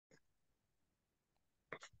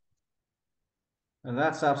And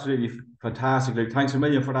that's absolutely fantastic. Like, thanks a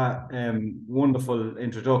million for that wonderful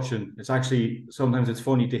introduction. It's actually sometimes it's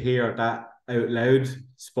funny to hear that out loud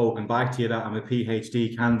spoken back to you that I'm a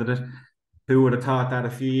PhD candidate. Who would have thought that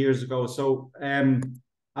a few years ago? So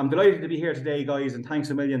I'm delighted to be here today, guys, and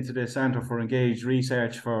thanks a million to the Centre for Engaged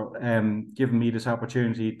Research for giving me this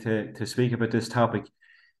opportunity to speak about this topic.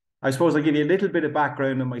 I suppose I'll give you a little bit of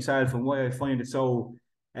background on myself and why I find it so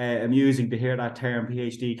amusing to hear that term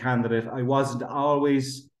PhD candidate. I wasn't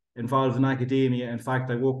always involved in academia. In fact,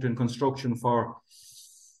 I worked in construction for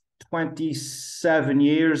 27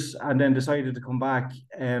 years and then decided to come back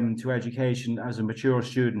to education as a mature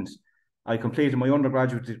student. I completed my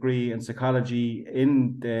undergraduate degree in psychology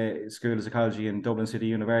in the School of Psychology in Dublin City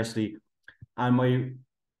University. And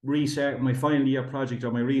my final year project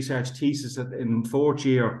or my research thesis in fourth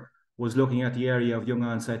year was looking at the area of young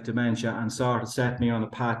onset dementia and sort of set me on a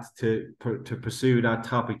path to pursue that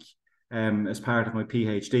topic as part of my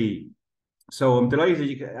PhD. So I'm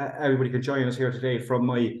delighted everybody can join us here today from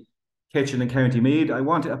my kitchen in County Meath. I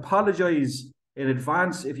want to apologise in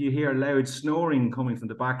advance if you hear loud snoring coming from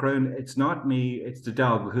the background. It's not me, it's the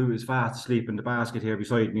dog who is fast asleep in the basket here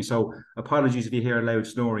beside me. So apologies if you hear loud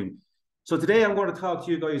snoring. So today I'm going to talk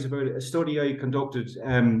to you guys about a study I conducted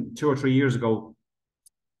 2 or 3 years ago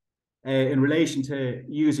in relation to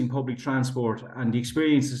using public transport and the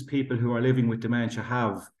experiences people who are living with dementia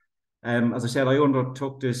have. As I said, I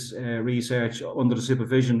undertook this research under the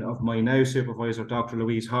supervision of my now supervisor, Dr.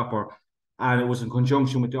 Louise Hopper, and it was in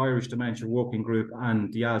conjunction with the Irish Dementia Working Group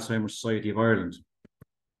and the Alzheimer's Society of Ireland.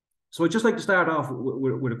 So I'd just like to start off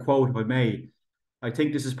with a quote, if I may. I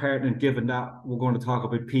think this is pertinent given that we're going to talk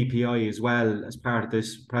about PPI as well as part of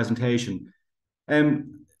this presentation.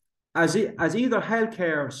 As either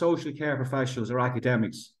healthcare, social care professionals or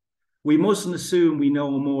academics, we mustn't assume we know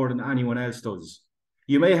more than anyone else does.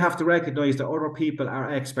 You may have to recognise that other people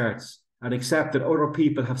are experts and accept that other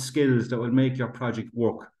people have skills that will make your project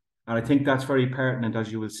work. And I think that's very pertinent,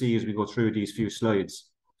 as you will see as we go through these few slides.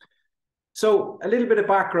 So a little bit of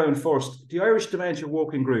background first. The Irish Dementia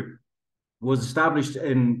Working Group was established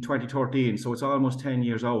in 2013, so it's almost 10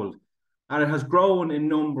 years old. And it has grown in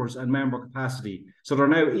numbers and member capacity. So there are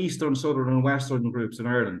now Eastern, Southern and Western groups in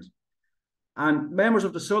Ireland. And members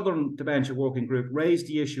of the Southern Dementia Working Group raised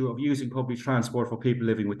the issue of using public transport for people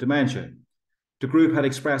living with dementia. The group had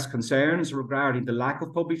expressed concerns regarding the lack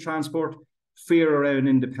of public transport, fear around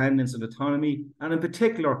independence and autonomy, and in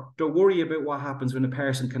particular, their worry about what happens when a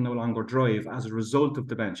person can no longer drive as a result of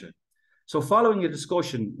dementia. So following a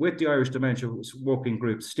discussion with the Irish Dementia Working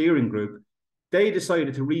Group Steering Group, they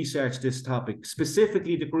decided to research this topic.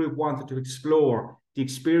 Specifically, the group wanted to explore the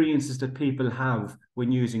experiences that people have when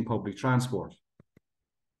using public transport.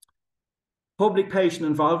 Public patient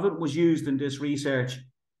involvement was used in this research.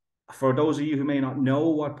 For those of you who may not know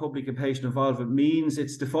what public and patient involvement means,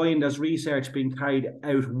 it's defined as research being carried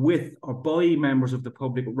out with or by members of the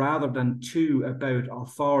public rather than to, about, or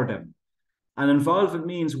for them. And involvement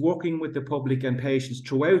means working with the public and patients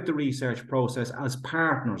throughout the research process as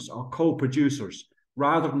partners or co-producers,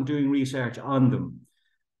 rather than doing research on them.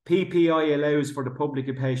 PPI allows for the public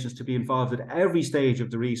and patients to be involved at every stage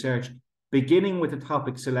of the research, beginning with the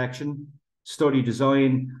topic selection, study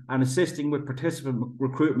design, and assisting with participant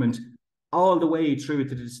recruitment all the way through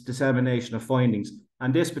to the dissemination of findings.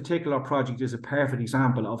 And this particular project is a perfect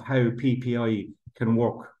example of how PPI can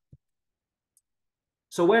work.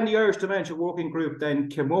 So when the Irish Dementia Working Group then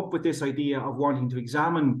came up with this idea of wanting to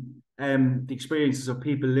examine the experiences of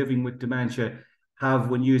people living with dementia have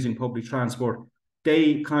when using public transport,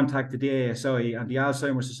 they contacted the ASI, and the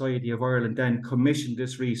Alzheimer's Society of Ireland then commissioned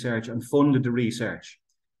this research and funded the research.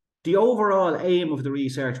 The overall aim of the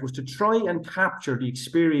research was to try and capture the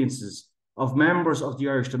experiences of members of the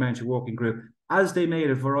Irish Dementia Working Group as they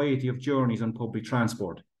made a variety of journeys on public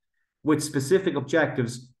transport, with specific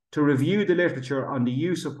objectives to review the literature on the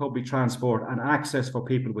use of public transport and access for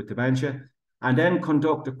people with dementia, and then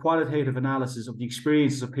conduct a qualitative analysis of the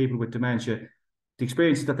experiences of people with dementia, the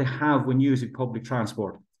experiences that they have when using public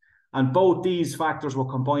transport. And both these factors were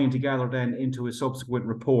combined together then into a subsequent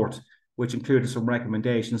report, which included some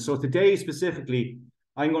recommendations. So today specifically,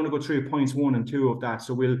 I'm going to go through points 1 and 2 of that.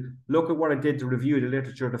 So we'll look at what I did to review the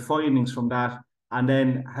literature, the findings from that, and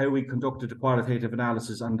then how we conducted the qualitative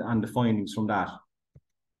analysis and the findings from that.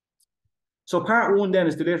 So part 1 then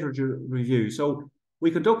is the literature review. So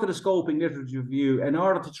we conducted a scoping literature review in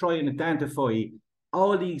order to try and identify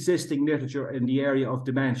all the existing literature in the area of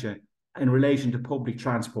dementia in relation to public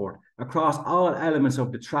transport across all elements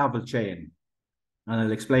of the travel chain. And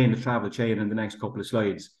I'll explain the travel chain in the next couple of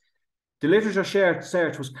slides. The literature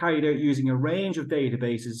search was carried out using a range of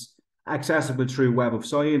databases accessible through Web of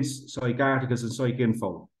Science, Psych articles and Psych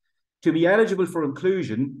Info. To be eligible for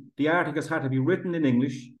inclusion, the articles had to be written in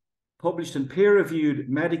English, published in peer-reviewed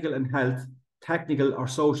medical and health, technical or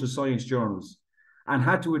social science journals, and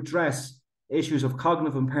had to address issues of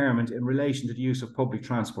cognitive impairment in relation to the use of public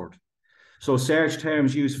transport. So search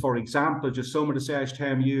terms used, for example, just some of the search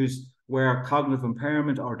terms used were cognitive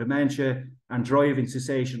impairment or dementia and driving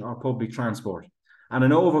cessation or public transport. And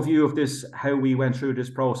an overview of this, how we went through this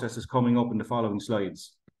process, is coming up in the following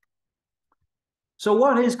slides. So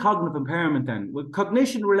what is cognitive impairment then? Well,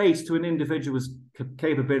 cognition relates to an individual's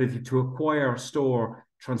capability to acquire, store,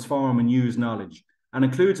 transform and use knowledge, and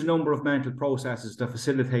includes a number of mental processes that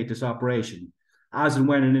facilitate this operation, as and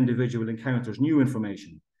when an individual encounters new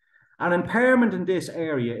information. An impairment in this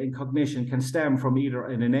area in cognition can stem from either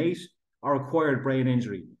an innate or acquired brain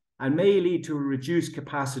injury, and may lead to a reduced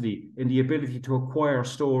capacity in the ability to acquire,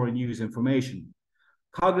 store and use information.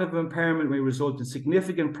 Cognitive impairment may result in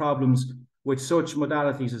significant problems with such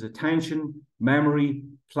modalities as attention, memory,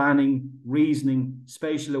 planning, reasoning,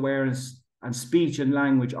 spatial awareness, and speech and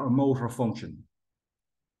language or motor function.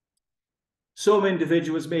 Some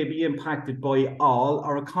individuals may be impacted by all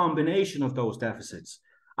or a combination of those deficits,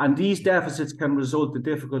 and these deficits can result in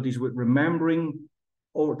difficulties with remembering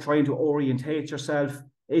or trying to orientate yourself,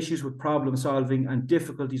 issues with problem solving, and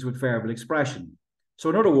difficulties with verbal expression. So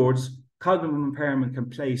in other words, cognitive impairment can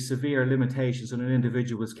place severe limitations on an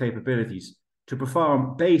individual's capabilities to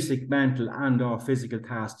perform basic mental and or physical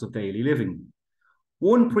tasks of daily living.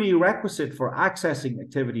 One prerequisite for accessing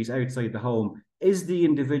activities outside the home is the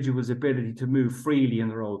individual's ability to move freely in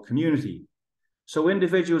their own community. So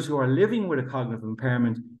individuals who are living with a cognitive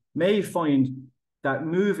impairment may find that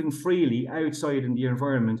moving freely outside in the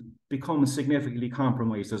environment becomes significantly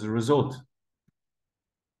compromised as a result.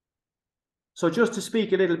 So just to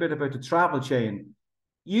speak a little bit about the travel chain,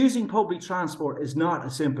 using public transport is not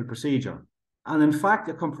a simple procedure. And in fact,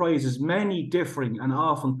 it comprises many differing and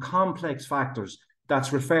often complex factors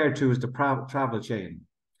that's referred to as the travel chain.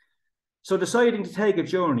 So deciding to take a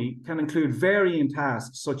journey can include varying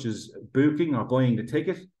tasks such as booking or buying the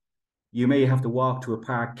ticket. You may have to walk to a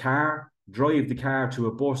parked car, drive the car to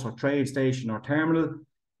a bus or train station or terminal.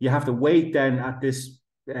 You have to wait then at this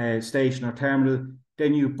station or terminal.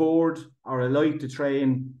 Then you board or alight the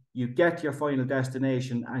train, you get to your final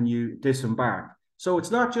destination and you disembark. So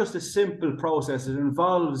it's not just a simple process. It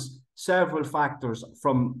involves several factors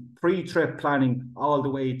from pre-trip planning all the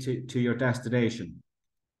way to your destination.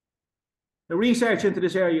 The research into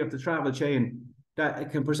this area of the travel chain that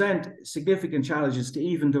it can present significant challenges to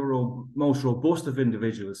even the most robust of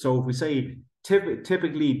individuals. So if we say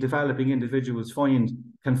typically developing individuals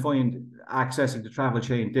can find accessing the travel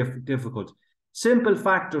chain difficult. Simple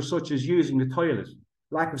factors such as using the toilet,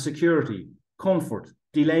 lack of security, comfort,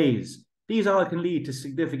 delays, these all can lead to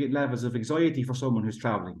significant levels of anxiety for someone who's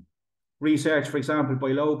traveling. Research, for example, by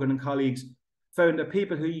Logan and colleagues found that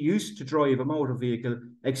people who used to drive a motor vehicle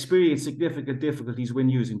experience significant difficulties when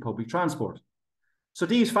using public transport. So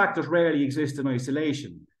these factors rarely exist in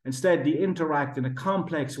isolation. Instead, they interact in a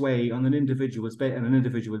complex way on an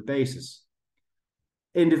individual basis.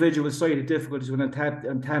 Individuals cited difficulties when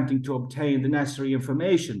attempting to obtain the necessary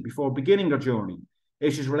information before beginning their journey,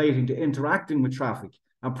 issues relating to interacting with traffic,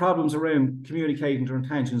 and problems around communicating their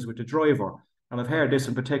intentions with the driver. And I've heard this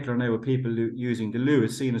in particular now with people using the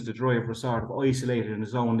Lewis, seen as the driver sort of isolated in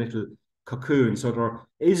his own little cocoon. So there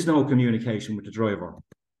is no communication with the driver.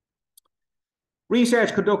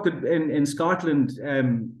 Research conducted in Scotland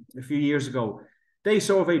a few years ago, they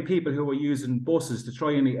surveyed people who were using buses to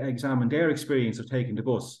try and examine their experience of taking the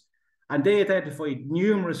bus. And they identified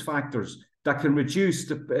numerous factors that can reduce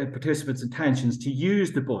the participants' intentions to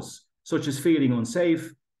use the bus, such as feeling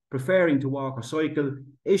unsafe, preferring to walk or cycle,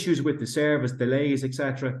 issues with the service, delays,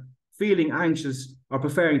 etc., feeling anxious or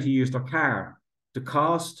preferring to use their car, the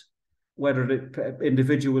cost, whether the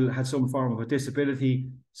individual had some form of a disability,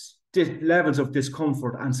 levels of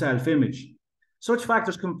discomfort and self-image. Such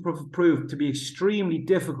factors can prove to be extremely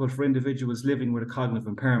difficult for individuals living with a cognitive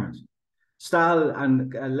impairment. Stahl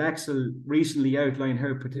and Lexel recently outlined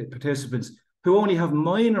how participants who only have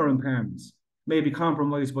minor impairments may be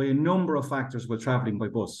compromised by a number of factors while travelling by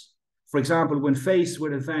bus. For example, when faced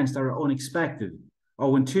with events that are unexpected,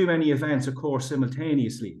 or when too many events occur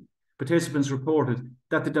simultaneously, participants reported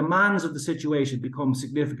that the demands of the situation become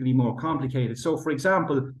significantly more complicated. So, for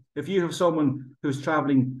example, if you have someone who's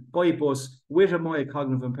travelling by bus with a mild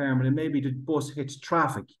cognitive impairment and maybe the bus hits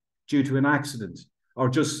traffic due to an accident or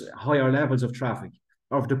just higher levels of traffic,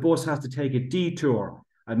 or if the bus has to take a detour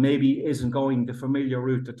and maybe isn't going the familiar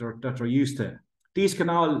route that they're used to, These can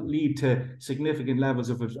all lead to significant levels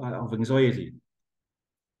of anxiety.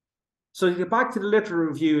 So to get back to the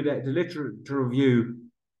literature review,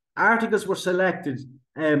 articles were selected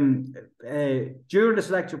during the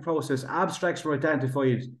selection process. Abstracts were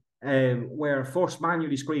identified were first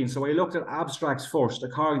manually screened. So I looked at abstracts first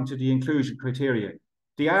according to the inclusion criteria.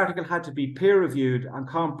 The article had to be peer reviewed and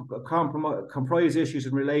comprise issues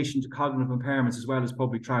in relation to cognitive impairments as well as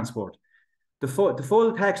public transport. The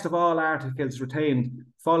full text of all articles retained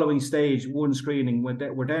following stage 1 screening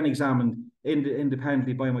were then examined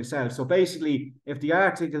independently by myself. So basically, if the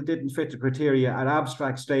article didn't fit the criteria at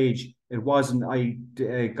abstract stage, it wasn't, I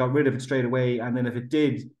got rid of it straight away. And then if it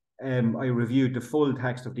did, I reviewed the full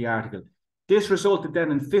text of the article. This resulted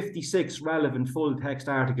then in 56 relevant full text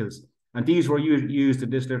articles, and these were used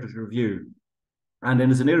in this literature review. And then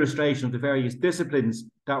there's an illustration of the various disciplines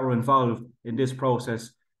that were involved in this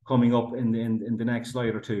process coming up in the next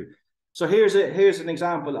slide or two. So here's an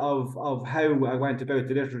example of how I went about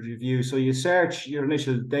the literature review. So you search your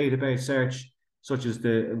initial database search, such as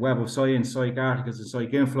the Web of Science, Psych Articles, and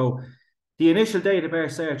Psych Info. The initial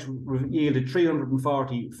database search yielded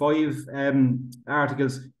 345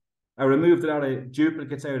 articles. I removed a lot of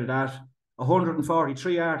duplicates out of that.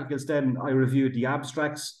 143 articles, then I reviewed the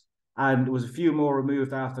abstracts, and there was a few more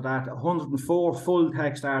removed after that. 104 full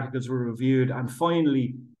text articles were reviewed, and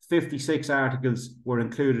finally 56 articles were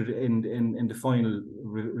included in the final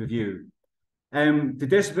review. The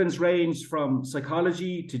disciplines ranged from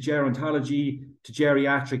psychology to gerontology to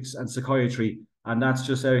geriatrics and psychiatry, and that's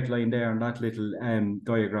just outlined there in that little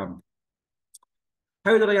diagram.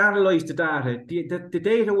 How did I analyse the data? The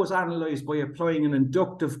data was analysed by applying an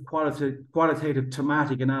inductive qualitative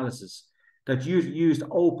thematic analysis that used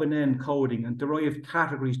open-end coding and derived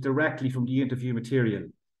categories directly from the interview material.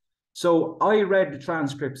 So I read the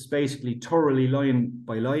transcripts basically thoroughly line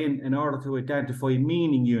by line in order to identify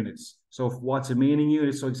meaning units. So what's a meaning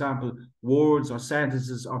unit? So example, words or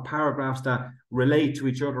sentences or paragraphs that relate to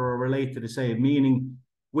each other or relate to the same meaning,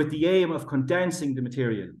 with the aim of condensing the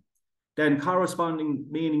material. Then corresponding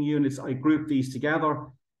meaning units, I grouped these together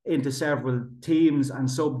into several teams and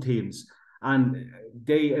sub-teams, and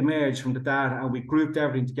they emerged from the data, and we grouped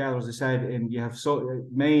everything together, as I said, and you have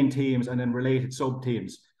main teams and then related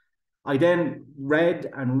sub-teams. I then read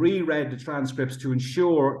and reread the transcripts to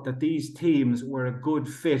ensure that these teams were a good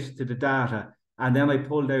fit to the data, and then I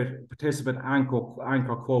pulled out participant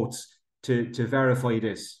anchor quotes to verify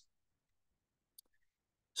this.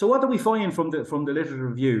 So what do we find from the literature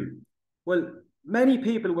review? Well, many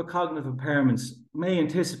people with cognitive impairments may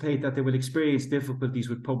anticipate that they will experience difficulties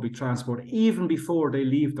with public transport even before they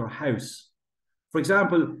leave their house. For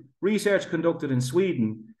example, research conducted in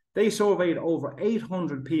Sweden, they surveyed over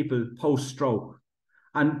 800 people post-stroke.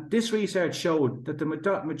 And this research showed that the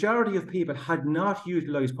majority of people had not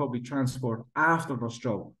utilised public transport after their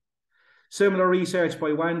stroke. Similar research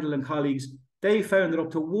by Wendell and colleagues, they found that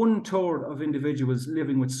up to 1/3 of individuals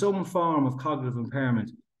living with some form of cognitive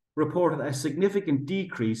impairment reported a significant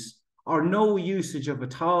decrease or no usage of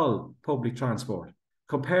at all public transport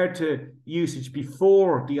compared to usage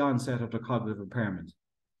before the onset of the cognitive impairment.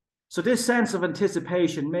 So this sense of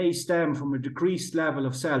anticipation may stem from a decreased level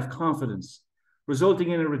of self-confidence,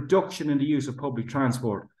 resulting in a reduction in the use of public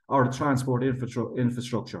transport or the transport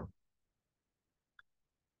infrastructure.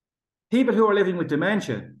 People who are living with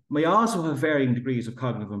dementia may also have varying degrees of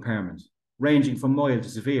cognitive impairment, ranging from mild to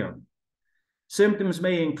severe. Symptoms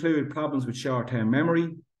may include problems with short-term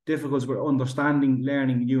memory, difficulties with understanding,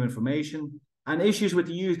 learning new information, and issues with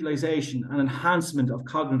the utilisation and enhancement of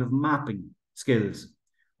cognitive mapping skills,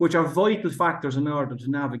 which are vital factors in order to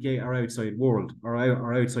navigate our outside world or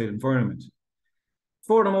our outside environment.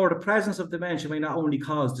 Furthermore, the presence of dementia may not only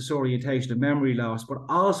cause disorientation and memory loss, but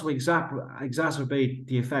also exacerbate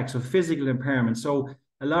the effects of physical impairment. So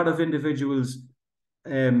a lot of individuals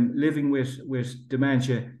living with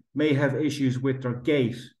dementia may have issues with their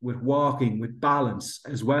gait, with walking, with balance,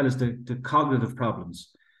 as well as the cognitive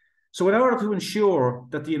problems. So in order to ensure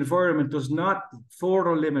that the environment does not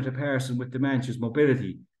further limit a person with dementia's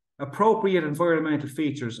mobility, appropriate environmental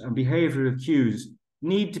features and behavioural cues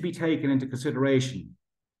need to be taken into consideration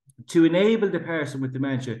to enable the person with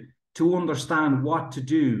dementia to understand what to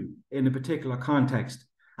do in a particular context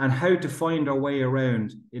and how to find their way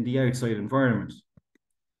around in the outside environment.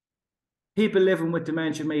 People living with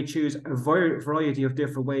dementia may choose a variety of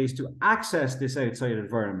different ways to access this outside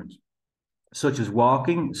environment, such as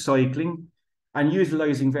walking, cycling, and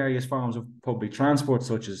utilising various forms of public transport,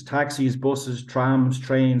 such as taxis, buses, trams,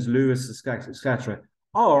 trains, Luas, etc.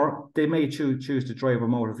 Or they may choose to drive a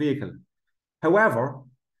motor vehicle. However,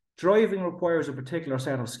 driving requires a particular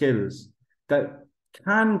set of skills that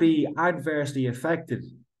can be adversely affected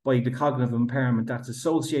by the cognitive impairment that's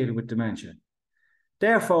associated with dementia.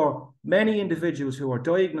 Therefore, many individuals who are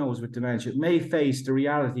diagnosed with dementia may face the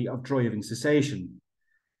reality of driving cessation.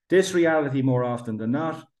 This reality, more often than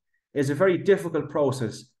not, is a very difficult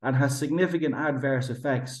process and has significant adverse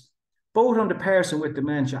effects both on the person with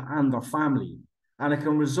dementia and their family, and it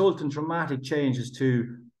can result in dramatic changes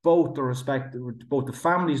to both the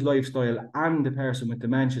family's lifestyle and the person with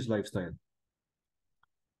dementia's lifestyle.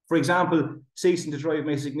 For example, ceasing to drive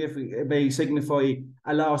may signify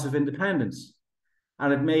a loss of independence,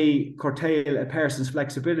 and it may curtail a person's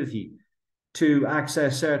flexibility to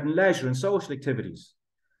access certain leisure and social activities,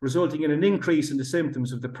 resulting in an increase in the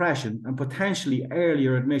symptoms of depression and potentially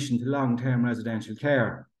earlier admission to long-term residential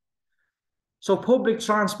care. So public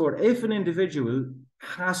transport, if an individual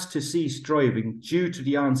has to cease driving due to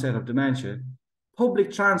the onset of dementia,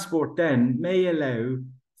 public transport then may allow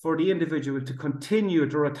for the individual to continue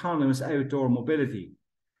their autonomous outdoor mobility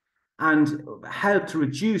and help to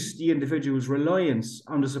reduce the individual's reliance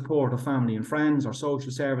on the support of family and friends or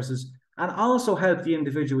social services, and also help the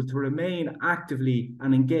individual to remain actively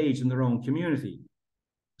and engaged in their own community.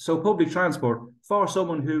 So public transport, for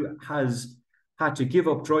someone who has had to give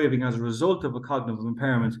up driving as a result of a cognitive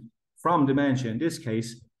impairment from dementia in this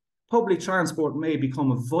case, public transport may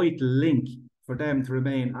become a vital link for them to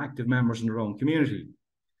remain active members in their own community.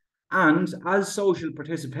 And as social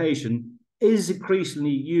participation is increasingly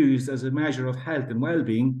used as a measure of health and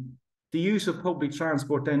well-being, the use of public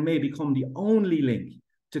transport then may become the only link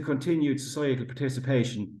to continued societal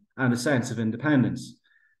participation and a sense of independence.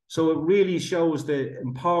 So it really shows the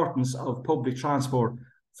importance of public transport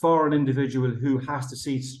for an individual who has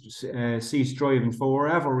to cease driving for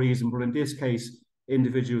whatever reason, but in this case,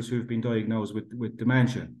 individuals who've been diagnosed with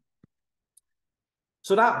dementia.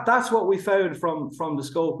 So that's what we found from the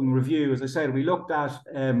scoping review. As I said, we looked at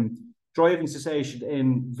driving cessation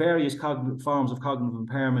in various forms of cognitive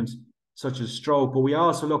impairment, such as stroke, but we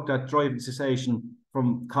also looked at driving cessation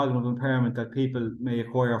from cognitive impairment that people may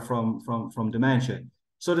acquire from dementia.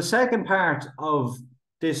 So the second part of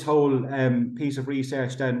this whole piece of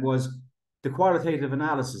research then was the qualitative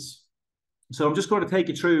analysis. So I'm just going to take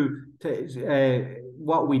you through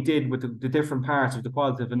what we did with the different parts of the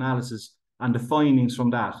qualitative analysis and the findings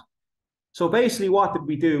from that. So basically, what did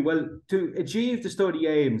we do? Well, to achieve the study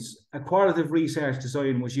aims, a qualitative research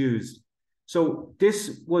design was used. So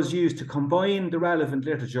this was used to combine the relevant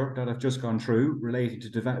literature that I've just gone through related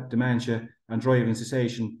to dementia and driving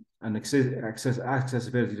cessation and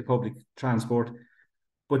accessibility to public transport.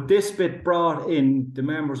 But this bit brought in the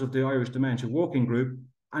members of the Irish Dementia Working Group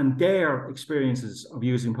and their experiences of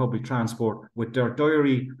using public transport with their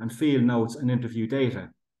diary and field notes and interview data.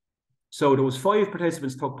 So there was 5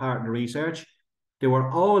 participants took part in the research. They were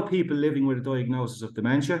all people living with a diagnosis of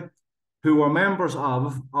dementia who were members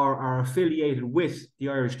of or are affiliated with the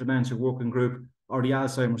Irish Dementia Working Group or the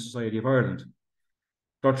Alzheimer's Society of Ireland.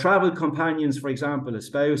 Their travel companions, for example, a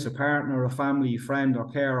spouse, a partner, a family, friend or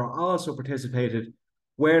carer also participated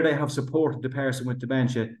where they have supported the person with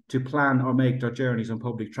dementia to plan or make their journeys on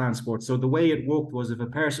public transport. So the way it worked was if a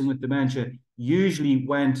person with dementia usually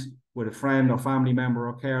went with a friend or family member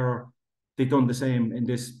or carer, they've done the same in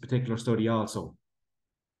this particular study also.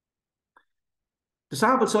 The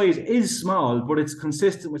sample size is small, but it's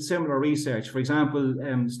consistent with similar research. For example,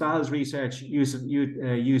 Stahl's research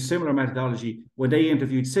used similar methodology when they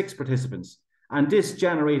interviewed 6 participants, and this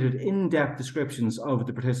generated in-depth descriptions of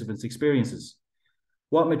the participants' experiences.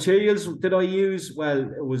 What materials did I use? Well,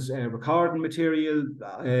 it was recording material,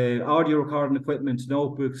 audio recording equipment,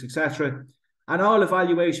 notebooks, etc. And all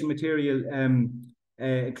evaluation material,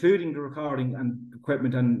 including the recording and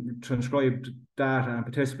equipment and transcribed data and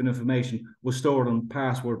participant information, was stored on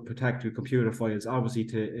password protected computer files, obviously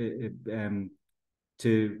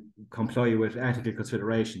to comply with ethical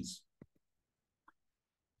considerations.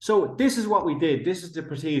 So this is what we did. This is the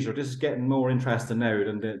procedure. This is getting more interesting now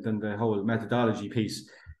than the whole methodology piece.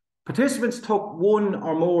 Participants took 1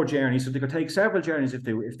 or more journeys, so they could take several journeys if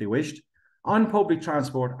they wished, on public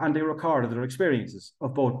transport, and they recorded their experiences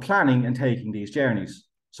of both planning and taking these journeys.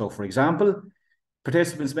 So, for example,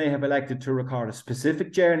 participants may have elected to record a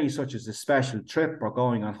specific journey, such as a special trip or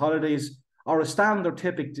going on holidays, or a standard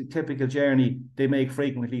typical journey they make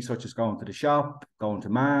frequently, such as going to the shop, going to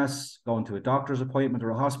mass, going to a doctor's appointment or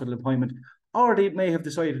a hospital appointment, or they may have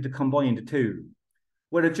decided to combine the two.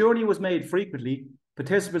 When a journey was made frequently,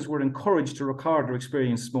 participants were encouraged to record their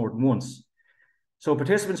experience more than once. So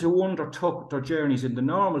participants who undertook their journeys in the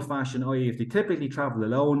normal fashion, i.e. if they typically travel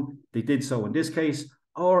alone, they did so in this case,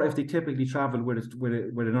 or if they typically travelled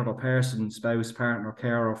with another person, spouse, partner,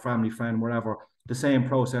 carer, family friend, wherever, the same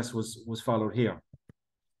process was followed here.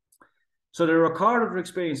 So they recorded their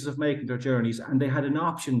experiences of making their journeys, and they had an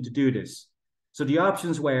option to do this. So the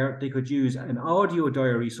options were they could use an audio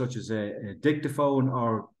diary, such as a dictaphone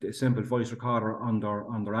or a simple voice recorder on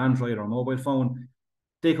their Android or mobile phone.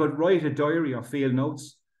 They could write a diary or field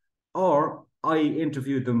notes, or I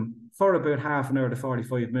interviewed them for about half an hour to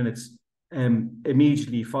 45 minutes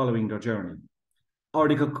immediately following their journey. Or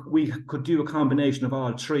we could do a combination of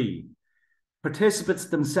all three. Participants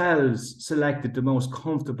themselves selected the most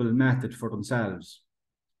comfortable method for themselves.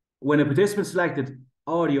 When a participant selected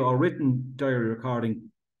audio or written diary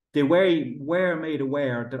recording, they were made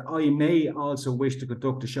aware that I may also wish to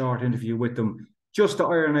conduct a short interview with them, just to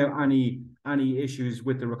iron out any issues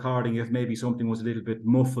with the recording, if maybe something was a little bit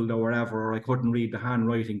muffled or whatever, or I couldn't read the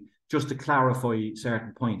handwriting, just to clarify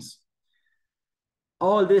certain points.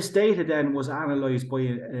 All this data then was analysed by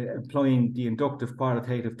employing the inductive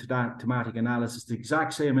qualitative thematic analysis, the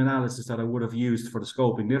exact same analysis that I would have used for the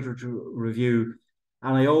scoping literature review.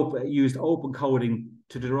 And I used open coding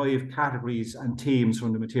to derive categories and themes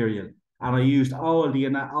from the material. And I used all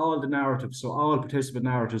the narratives, so all participant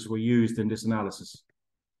narratives were used in this analysis.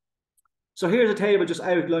 So here's a table just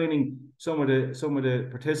outlining some of the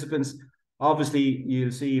participants. Obviously,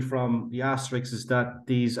 you'll see from the asterisks that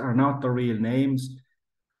these are not their real names.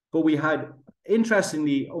 But we had,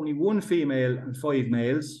 interestingly, only one female and 5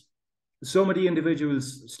 males. Some of the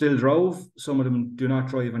individuals still drove. Some of them do not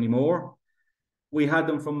drive anymore. We had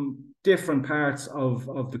them from different parts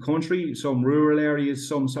of the country, some rural areas,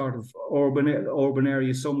 some sort of urban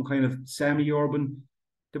areas, some kind of semi-urban.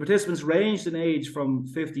 The participants ranged in age from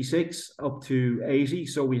 56 up to 80.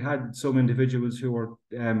 So we had some individuals who were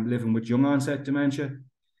living with young onset dementia.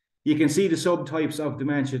 You can see the subtypes of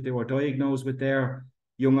dementia they were diagnosed with there: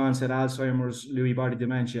 young onset Alzheimer's, Lewy body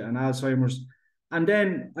dementia, and Alzheimer's. And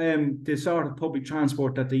then the sort of public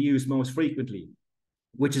transport that they use most frequently,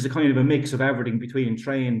 which is a kind of a mix of everything between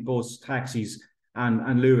train, bus, taxis,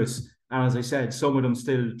 and Lewis. And as I said, some of them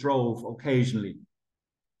still drove occasionally.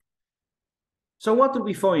 So what did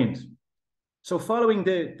we find? So following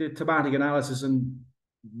the thematic analysis and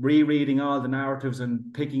rereading all the narratives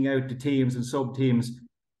and picking out the themes and sub-themes,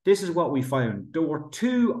 this is what we found. There were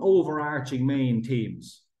 2 overarching main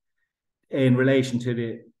themes in relation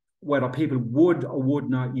to whether people would or would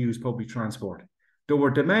not use public transport. There were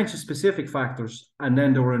dementia-specific factors, and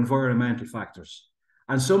then there were environmental factors.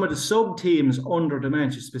 And some of the sub-themes under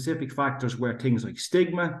dementia-specific factors were things like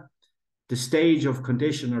stigma, the stage of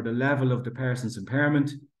condition or the level of the person's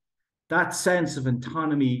impairment, that sense of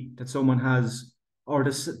autonomy that someone has, or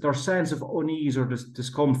their sense of unease or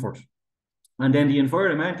discomfort. And then the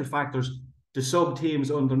environmental factors, the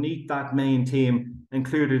sub-themes underneath that main theme,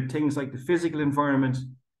 included things like the physical environment,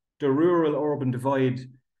 the rural-urban divide,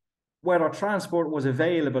 whether transport was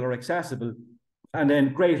available or accessible, and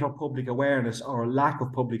then greater public awareness or lack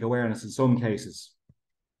of public awareness in some cases.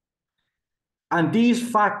 And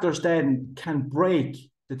these factors then can break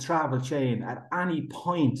the travel chain at any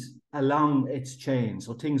point along its chain.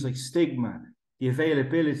 So things like stigma, the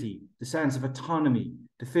availability, the sense of autonomy,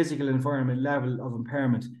 the physical environment level of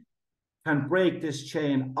impairment can break this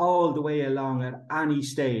chain all the way along at any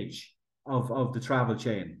stage of the travel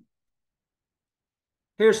chain.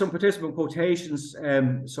 Here's some participant quotations,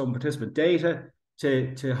 some participant data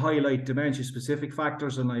to highlight dementia-specific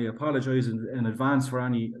factors, and I apologise in advance for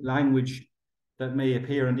any language that may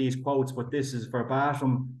appear in these quotes, but this is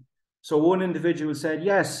verbatim. So one individual said,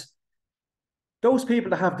 yes, those people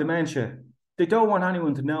that have dementia, they don't want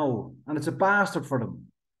anyone to know, and it's a bastard for them.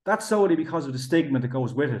 That's solely because of the stigma that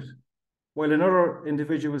goes with it. While another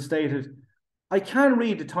individual stated, I can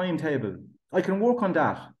read the timetable. I can work on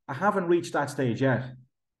that. I haven't reached that stage yet.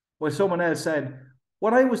 While someone else said,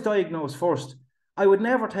 when I was diagnosed first, I would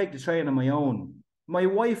never take the train on my own. My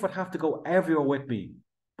wife would have to go everywhere with me.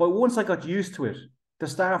 But once I got used to it, the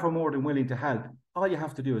staff are more than willing to help. All you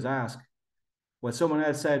have to do is ask. While someone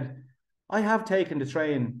else said, I have taken the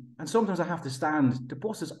train and sometimes I have to stand. The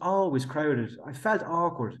bus is always crowded. I felt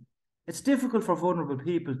awkward. It's difficult for vulnerable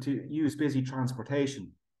people to use busy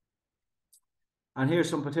transportation. And here's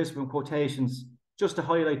some participant quotations just to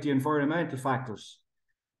highlight the environmental factors.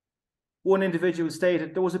 One individual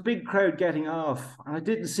stated, there was a big crowd getting off and I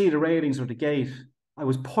didn't see the railings or the gate. I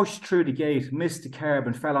was pushed through the gate, missed the curb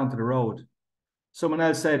and fell onto the road. Someone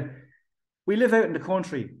else said, we live out in the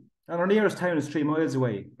country and our nearest town is 3 miles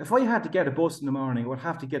away. If I had to get a bus in the morning, I would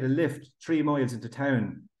have to get a lift 3 miles into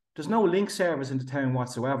town. There's no link service into town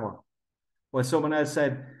whatsoever. While someone else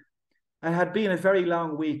said, It had been a very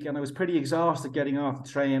long week and I was pretty exhausted getting off the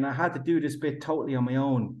train. I had to do this bit totally on my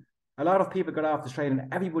own. A lot of people got off the train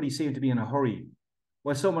and everybody seemed to be in a hurry.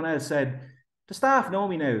 While someone else said, the staff know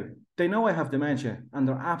me now. They know I have dementia and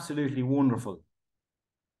they're absolutely wonderful.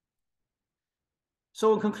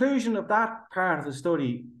 So in conclusion of that part of the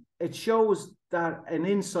study, it shows that an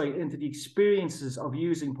insight into the experiences of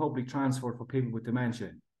using public transport for people with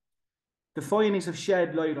dementia. The findings have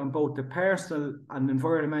shed light on both the personal and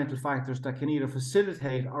environmental factors that can either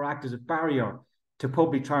facilitate or act as a barrier to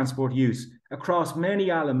public transport use across many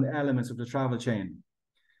elements of the travel chain.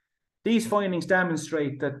 These findings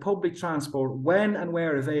demonstrate that public transport, when and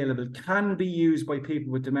where available, can be used by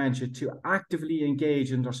people with dementia to actively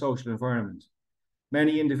engage in their social environment.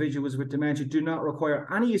 Many individuals with dementia do not require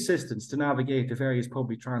any assistance to navigate the various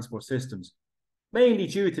public transport systems, mainly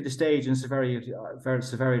due to the stage and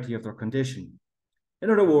severity of their condition. In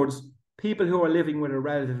other words, people who are living with a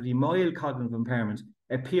relatively mild cognitive impairment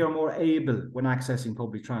appear more able when accessing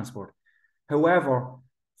public transport. However,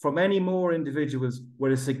 for many more individuals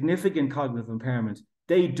with a significant cognitive impairment,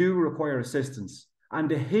 they do require assistance, and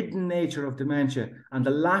the hidden nature of dementia and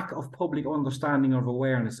the lack of public understanding of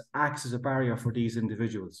awareness acts as a barrier for these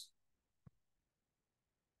individuals.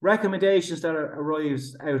 Recommendations that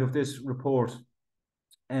arise out of this report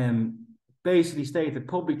basically state that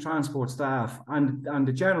public transport staff and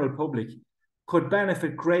the general public could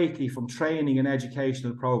benefit greatly from training and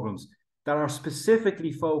educational programs that are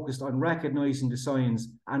specifically focused on recognizing the signs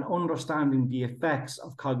and understanding the effects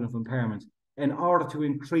of cognitive impairment in order to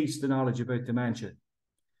increase the knowledge about dementia.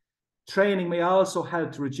 Training may also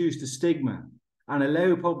help to reduce the stigma and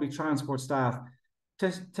allow public transport staff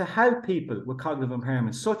to help people with cognitive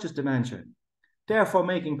impairments such as dementia, therefore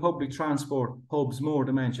making public transport hubs more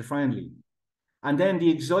dementia friendly. And then the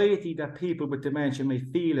anxiety that people with dementia may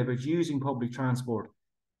feel about using public transport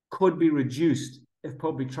could be reduced if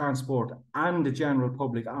public transport and the general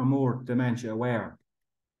public are more dementia aware.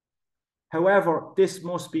 However, this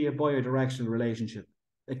must be a bidirectional relationship.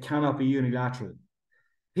 It cannot be unilateral.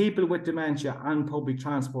 People with dementia and public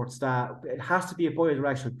transport staff, it has to be a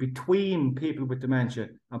bidirectional between people with dementia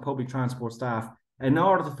and public transport staff in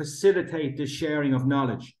order to facilitate this sharing of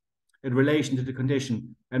knowledge in relation to the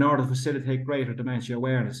condition, in order to facilitate greater dementia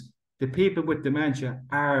awareness. The people with dementia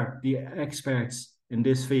are the experts in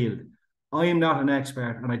this field. I am not an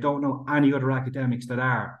expert, and I don't know any other academics that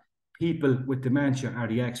are. People with dementia are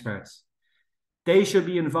the experts. They should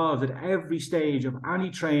be involved at every stage of any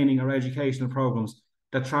training or educational programs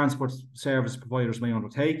that transport service providers may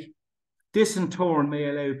undertake. This in turn may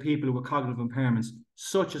allow people with cognitive impairments,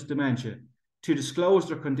 such as dementia, to disclose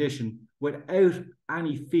their condition without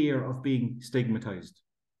any fear of being stigmatized.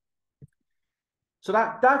 So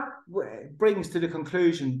that brings to the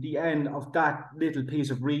conclusion, the end of that little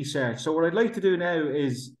piece of research. So what I'd like to do now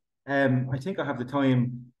is, I think I have the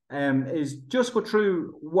time, is just go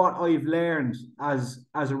through what I've learned as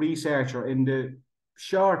a researcher in the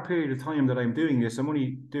short period of time that I'm doing this. I'm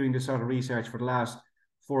only doing this sort of research for the last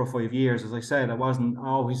 4 or 5 years. As I said, I wasn't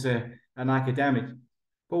always an academic.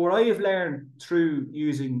 But what I have learned through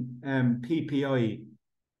using PPI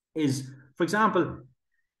is, for example,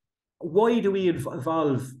 why do we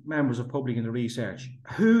involve members of public in the research?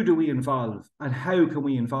 Who do we involve and how can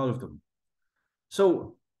we involve them?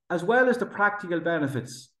 So as well as the practical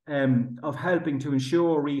benefits of helping to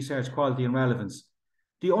ensure research quality and relevance,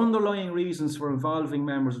 the underlying reasons for involving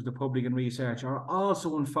members of the public in research are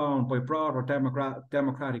also informed by broader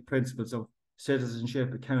democratic principles of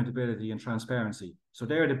citizenship, accountability and transparency. So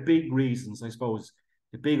they're the big reasons, I suppose,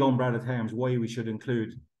 the big umbrella terms why we should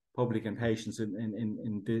include public and patients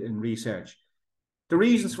in research. The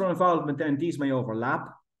reasons for involvement then, these may overlap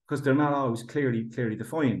because they're not always clearly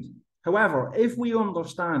defined. However, if we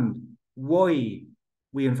understand why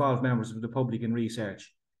we involve members of the public in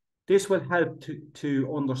research, this will help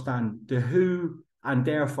to understand the who and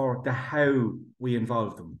therefore the how we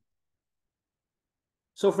involve them.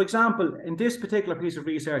 So for example, in this particular piece of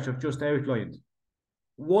research I've just outlined,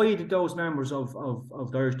 why did those members of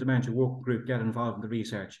the Irish Dementia Working Group get involved in the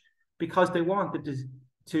research? Because they wanted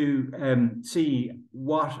to see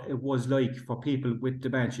what it was like for people with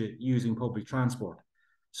dementia using public transport.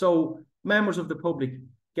 So members of the public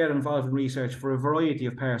get involved in research for a variety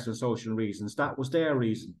of personal and social reasons. That was their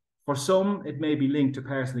reason. For some, it may be linked to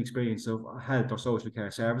personal experience of health or social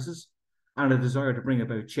care services and a desire to bring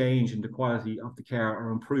about change in the quality of the care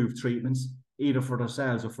or improve treatments, either for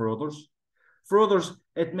themselves or for others. For others,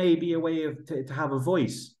 it may be a way to have a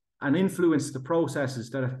voice and influence the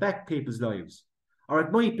processes that affect people's lives. Or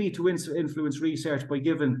it might be to influence research by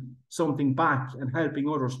giving something back and helping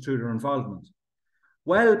others through their involvement.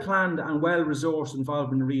 Well-planned and well-resourced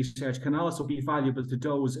involvement in research can also be valuable to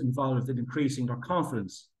those involved in increasing their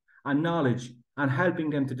confidence and knowledge and helping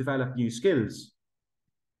them to develop new skills.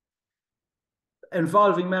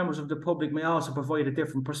 Involving members of the public may also provide a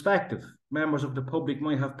different perspective. Members of the public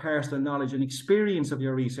might have personal knowledge and experience of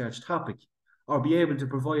your research topic, or be able to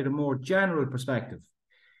provide a more general perspective.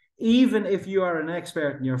 Even if you are an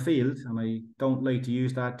expert in your field, and I don't like to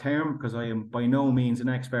use that term because I am by no means an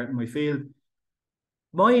expert in my field,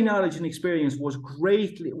 my knowledge and experience was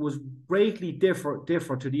greatly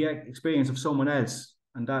differ to the experience of someone else,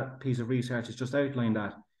 and that piece of research has just outlined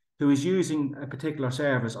that, who is using a particular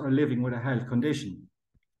service or living with a health condition.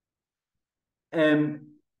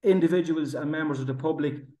 Individuals and members of the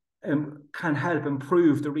public can help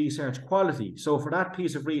improve the research quality. So for that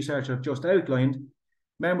piece of research I've just outlined,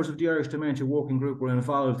 members of the Irish Dementia Working Group were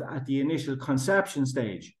involved at the initial conception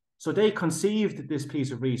stage. So they conceived this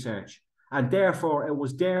piece of research, and therefore it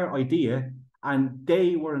was their idea, and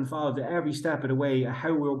they were involved at every step of the way of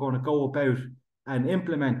how we were going to go about and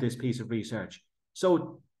implement this piece of research.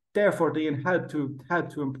 So therefore, they help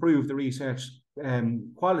to improve the research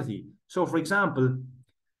quality. So, for example,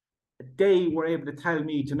 they were able to tell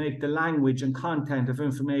me to make the language and content of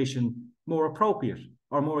information more appropriate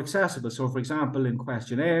or more accessible. So, for example, in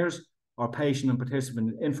questionnaires or patient and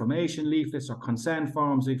participant information leaflets or consent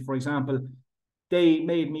forms, for example, they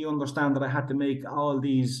made me understand that I had to make all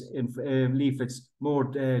these leaflets more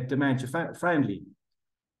dementia friendly.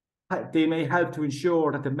 They may help to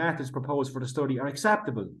ensure that the methods proposed for the study are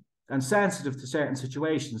acceptable and sensitive to certain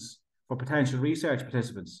situations for potential research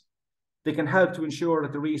participants. They can help to ensure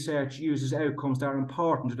that the research uses outcomes that are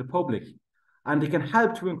important to the public, and they can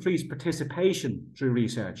help to increase participation through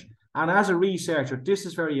research. And as a researcher, this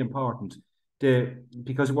is very important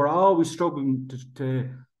because we're always struggling to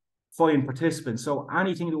find participants. So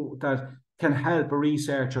anything that can help a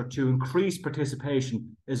researcher to increase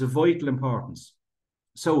participation is of vital importance.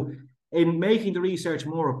 So in making the research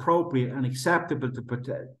more appropriate and acceptable to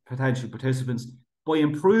potential participants, by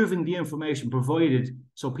improving the information provided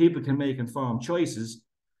so people can make informed choices,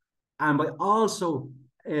 and by also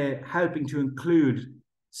helping to include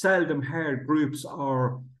seldom heard groups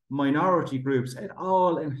or minority groups, it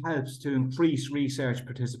all helps to increase research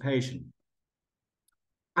participation.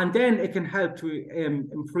 And then it can help to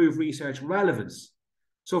improve research relevance.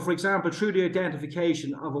 So, for example, through the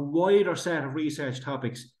identification of a wider set of research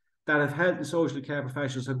topics that if health and social care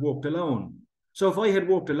professionals had worked alone. So if I had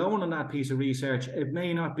worked alone on that piece of research, it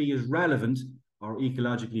may not be as relevant or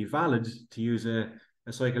ecologically valid, to use a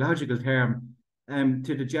psychological term,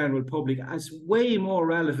 to the general public, as way more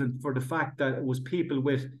relevant for the fact that it was people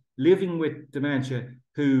living with dementia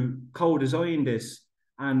who co-designed this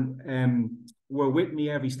and were with me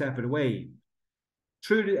every step of the way.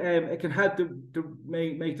 It can help to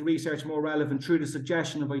make the research more relevant through the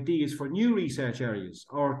suggestion of ideas for new research areas,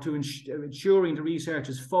 or to ensuring the research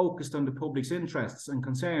is focused on the public's interests and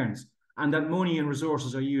concerns, and that money and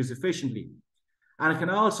resources are used efficiently. And it can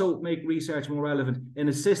also make research more relevant in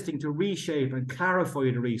assisting to reshape and clarify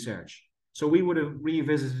the research. So we would have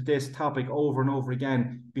revisited this topic over and over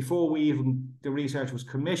again before the research was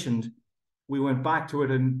commissioned. We went back to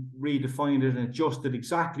it and redefined it and adjusted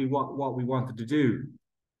exactly what we wanted to do.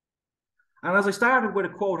 And as I started with a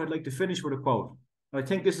quote, I'd like to finish with a quote. And I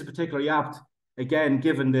think this is particularly apt, again,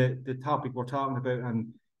 given the topic we're talking about and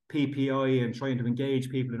PPI and trying to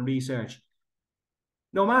engage people in research.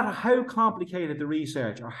 No matter how complicated the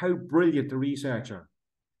research or how brilliant the researcher,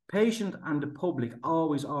 patient and the public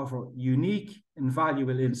always offer unique and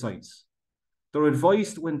valuable insights. Their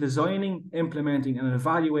advice when designing, implementing, and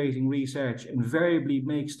evaluating research invariably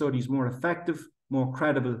makes studies more effective, more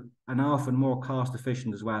credible, and often more cost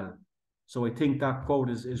efficient as well. So I think that quote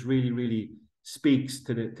is really, really speaks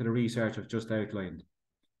to the research I've just outlined.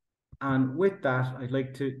 And with that, I'd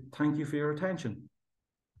like to thank you for your attention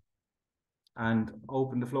and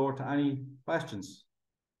open the floor to any questions.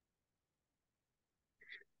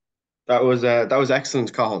 That was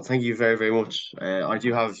excellent, Cathal. Thank you very, very much. I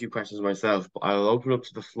do have a few questions myself, but I'll open up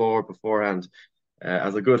to the floor beforehand.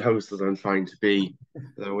 As a good host as I'm trying to be,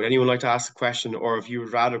 would anyone like to ask a question, or if you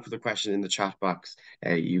would rather put the question in the chat box,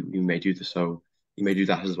 you may do this. So you may do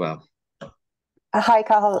that as well. Hi,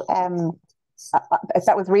 Cathal.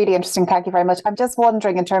 That was really interesting. Thank you very much. I'm just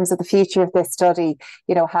wondering, in terms of the future of this study,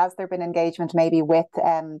 has there been engagement maybe with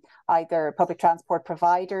either public transport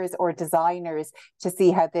providers or designers to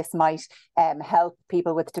see how this might help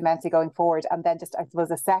people with dementia going forward? And then just, I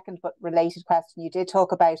suppose, a second but related question. You did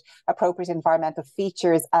talk about appropriate environmental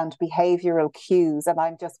features and behavioural cues. And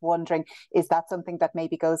I'm just wondering, is that something that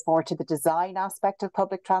maybe goes more to the design aspect of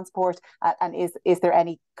public transport? And is there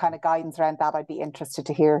any kind of guidance around that? I'd be interested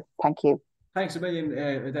to hear. Thank you. Thanks a million,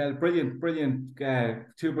 Adele. Brilliant,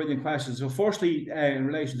 two brilliant questions. So firstly, in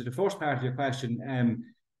relation to the first part of your question,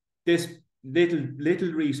 this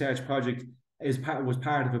little research project was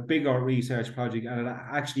part of a bigger research project, and it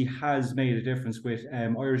actually has made a difference. With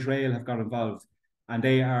Irish Rail have got involved, and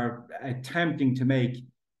they are attempting to make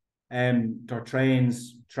their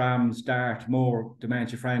trains, trams, DART more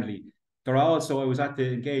dementia friendly. They're also, I was at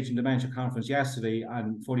the Engage in Dementia conference yesterday,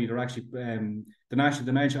 and funny, they're actually the National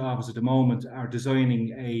Dementia Office at the moment are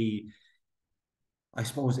designing I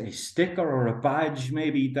suppose a sticker or a badge,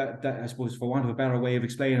 maybe that I suppose, for want of a better way of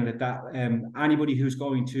explaining it, that anybody who's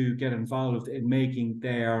going to get involved in making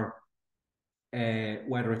their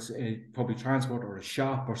whether it's a public transport or a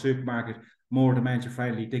shop or supermarket more dementia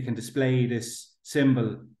friendly, they can display this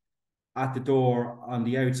symbol at the door on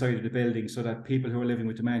the outside of the building, so that people who are living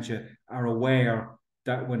with dementia are aware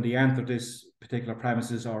that when they enter this particular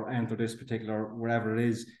premises or enter this particular wherever it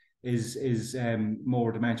is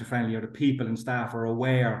more dementia friendly, or the people and staff are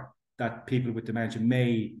aware that people with dementia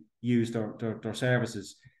may use their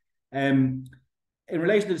services. In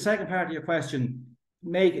relation to the second part of your question,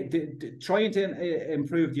 trying to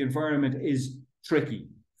improve the environment is tricky,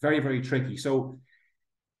 very, very tricky. So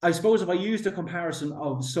I suppose if I used a comparison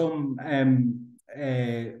of some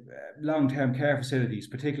long-term care facilities,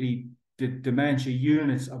 particularly the dementia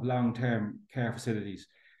units of long-term care facilities,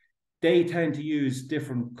 they tend to use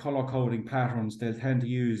different color coding patterns. They'll tend to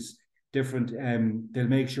use different, they'll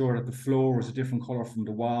make sure that the floor is a different color from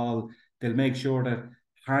the wall. They'll make sure that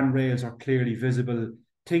handrails are clearly visible,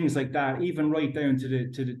 things like that, even right down to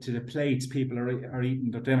the plates people are eating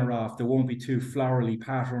their dinner off. There won't be too florally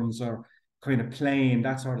patterns or kind of plain,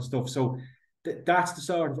 that sort of stuff. So that's the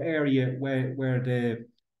sort of area where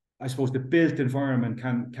I suppose the built environment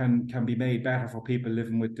can be made better for people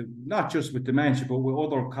living with not just with dementia, but with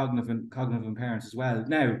other cognitive impairments as well.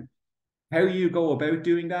 Now, how you go about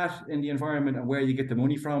doing that in the environment and where you get the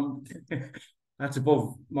money from, that's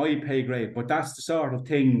above my pay grade. But that's the sort of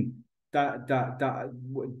thing that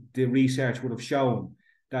the research would have shown,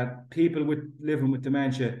 that people living with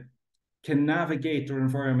dementia can navigate their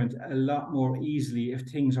environment a lot more easily if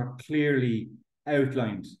things are clearly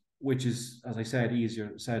outlined, which is, as I said,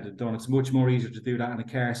 easier said than done. It's much more easier to do that in a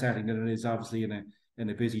care setting than it is obviously in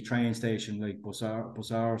a busy train station like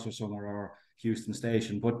Bussars or somewhere, or Houston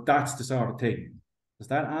Station. But that's the sort of thing. Does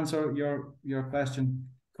that answer your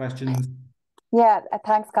questions? Yeah,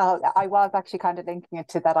 thanks, Cathal. I was actually kind of linking it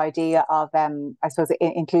to that idea of, I suppose,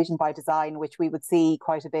 inclusion by design, which we would see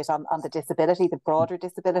quite a bit on the disability, the broader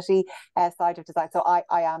disability side of design. So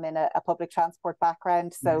I am in a public transport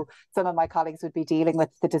background, so some of my colleagues would be dealing with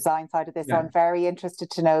the design side of this. So I'm very interested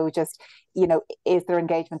to know, just, is there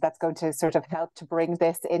engagement that's going to sort of help to bring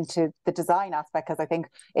this into the design aspect? Because I think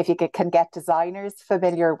if you can get designers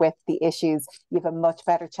familiar with the issues, you have a much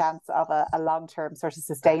better chance of a long-term sort of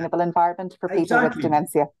sustainable environment for people with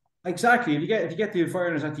dementia. Exactly. If you get the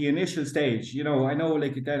awareness at the initial stage, I know,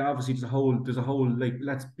 like, then obviously there's a whole, like,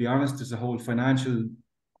 let's be honest, there's a whole financial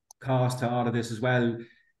cost to all of this as well.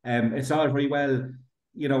 It's all very well,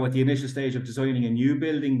 at the initial stage of designing a new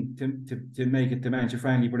building to make it dementia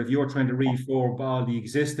friendly, but if you're trying to refurb all the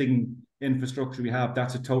existing infrastructure we have,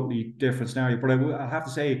 that's a totally different scenario. But I have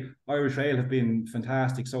to say, Irish Rail have been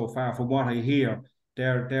fantastic so far. From what I hear,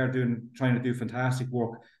 they're trying to do fantastic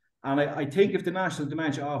work. And I think if the National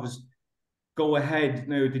Dementia Office go ahead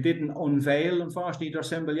now, they didn't unveil, unfortunately, their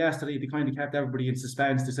symbol yesterday. They kind of kept everybody in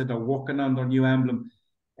suspense. They said they're working on their new emblem.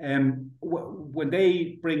 When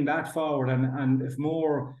they bring that forward, and if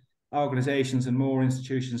more organisations and more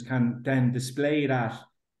institutions can then display that,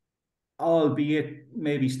 albeit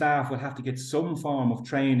maybe staff will have to get some form of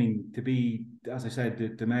training to be, as I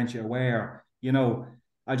said, dementia aware.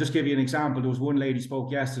 I'll just give you an example. There was one lady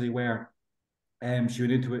spoke yesterday where she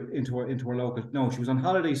went into her local. No, she was on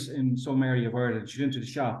holidays in some area of Ireland. She went into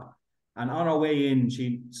the shop, and on her way in,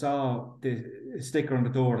 she saw the sticker on the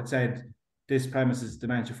door that said, "This premise is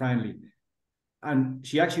dementia friendly," and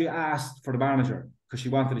she actually asked for the manager because she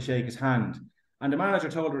wanted to shake his hand. And the manager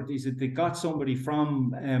told her, he said they got somebody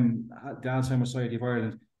from the Alzheimer's Society of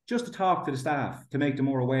Ireland just to talk to the staff to make them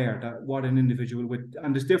more aware that what an individual with,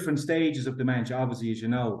 and there's different stages of dementia, obviously, as you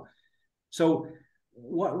know. So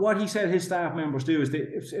what he said his staff members do is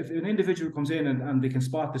if an individual comes in and they can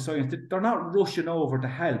spot the signs, they're not rushing over to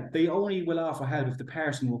help. They only will offer help if the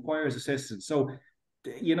person requires assistance. So,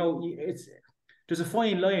 you know, there's a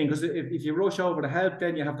fine line, because if you rush over to help,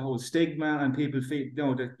 then you have the whole stigma and people feel, you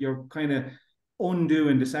know, that you're kind of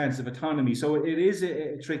undoing the sense of autonomy. So it is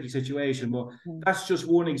a tricky situation, but that's just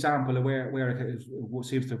one example of where it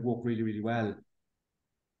seems to work really, really well.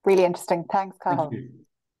 Really interesting. Thanks, Cathal.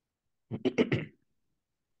 Thank you.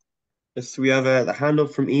 Yes, we have a hand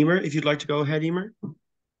up from Emer. If you'd like to go ahead, Emer.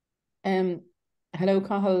 Hello,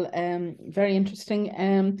 Cathal. Very interesting.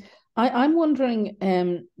 I'm wondering,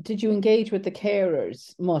 did you engage with the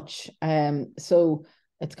carers much? So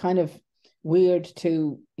it's kind of weird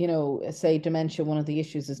to, you know, say dementia, one of the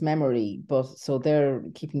issues is memory, but so they're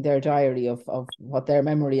keeping their diary of what their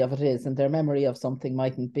memory of it is, and their memory of something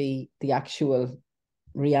mightn't be the actual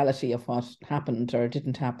reality of what happened or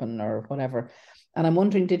didn't happen or whatever. And I'm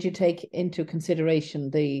wondering, did you take into consideration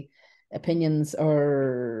the opinions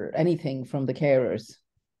or anything from the carers?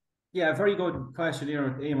 Yeah, very good question,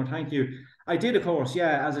 Emer. Thank you. I did, of course.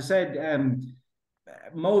 Yeah, as I said,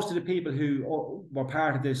 most of the people who were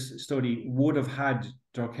part of this study would have had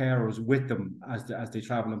their carers with them as they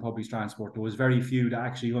travel in public transport. There was very few that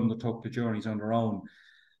actually undertook the journeys on their own.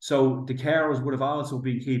 So the carers would have also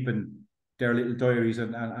been keeping their little diaries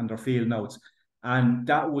and their field notes. And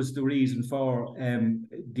that was the reason for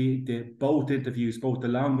the both interviews, both the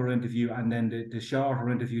longer interview and then the shorter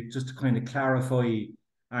interview, just to kind of clarify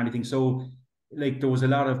anything. So, like, there was a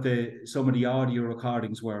lot of some of the audio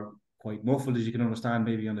recordings were quite muffled, as you can understand,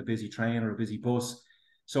 maybe on a busy train or a busy bus.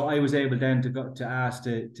 So I was able then to ask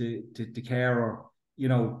the carer, you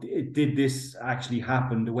know, did this actually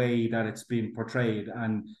happen the way that it's been portrayed?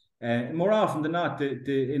 And more often than not,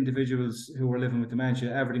 the individuals who were living with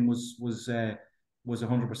dementia, everything was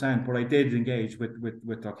 100%. But I did engage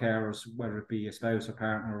with their carers, whether it be a spouse or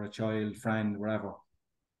partner or a child, friend, wherever.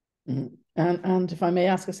 Mm-hmm. And if I may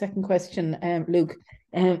ask a second question, Luke,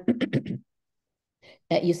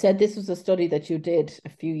 you said this was a study that you did a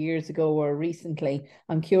few years ago or recently.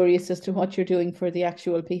 I'm curious as to what you're doing for the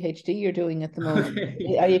actual PhD you're doing at the moment.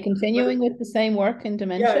 Okay. Are you continuing with the same work in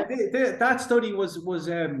dementia? Yeah, that study was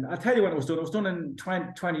I'll tell you when it was done. It was done in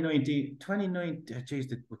 2019. Geez,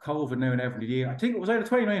 with COVID now and every year. I think it was either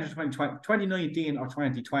 2019 or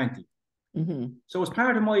 2020. Mm-hmm. So as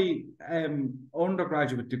part of my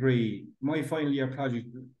undergraduate degree, my final year project,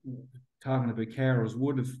 talking about carers,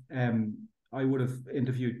 I would have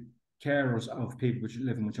interviewed carers of people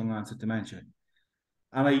living with young onset dementia.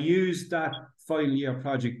 And I used that final year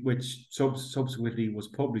project, which subsequently was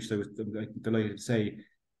published, I was delighted to say,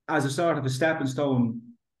 as a sort of a stepping stone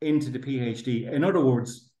into the PhD. In other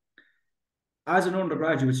words, as an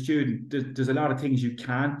undergraduate student, there's a lot of things you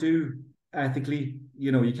can't do ethically.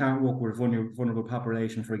 You know, you can't work with a vulnerable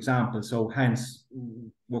population, for example, so hence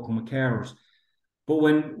working with carers. But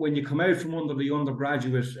when you come out from under the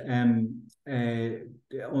undergraduate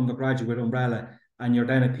umbrella and you're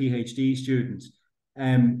then a PhD student,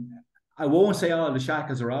 I won't say all the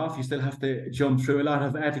shackles are off. You still have to jump through a lot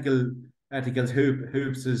of ethical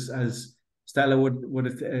hoops, as Stella would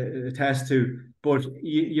attest to. But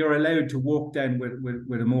you're allowed to work then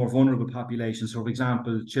with a more vulnerable population. So, for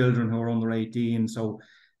example, children who are under 18. So,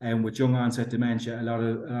 with young onset dementia, a lot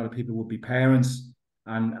of people would be parents.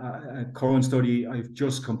 And a current study I've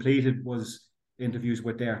just completed was interviews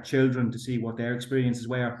with their children to see what their experiences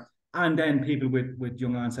were, and then people with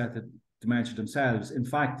young onset dementia themselves. In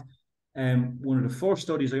fact, one of the first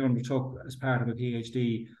studies I undertook as part of a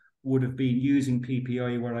PhD would have been using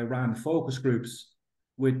PPI, where I ran focus groups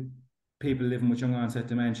with people living with young onset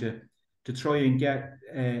dementia to try and get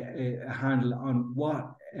a handle on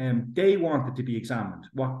what they wanted to be examined,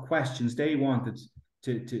 what questions they wanted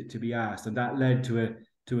to be asked, and that led to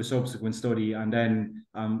a subsequent study. And then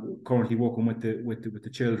I'm currently working with the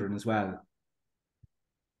children as well.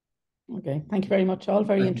 Okay, thank you very much. All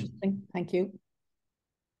very interesting. Thank you.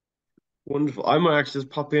 Wonderful. I might actually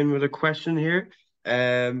just pop in with a question here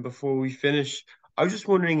before we finish. I was just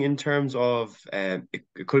wondering, in terms of it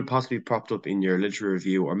could possibly be propped up in your literature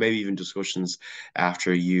review, or maybe even discussions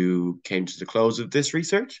after you came to the close of this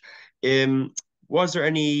research. Was there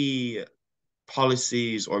any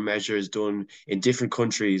policies or measures done in different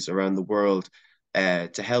countries around the world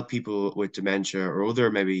to help people with dementia or other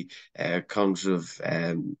maybe cognitive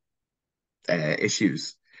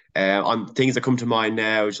issues? On things that come to mind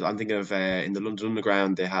now, I'm thinking of in the London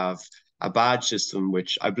Underground, they have a badge system,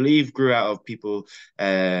 which I believe grew out of people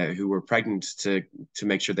who were pregnant to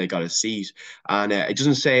make sure they got a seat. And it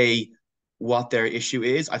doesn't say what their issue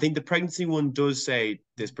is. I think the pregnancy one does say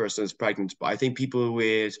this person is pregnant, but I think people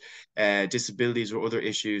with disabilities or other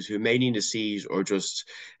issues who may need a seat or just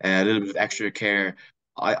a little bit of extra care,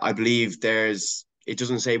 I believe it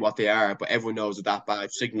doesn't say what they are, but everyone knows that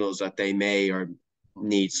badge signals that they may or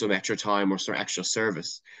need some extra time or some extra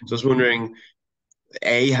service. So I was wondering,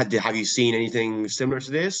 have you seen anything similar to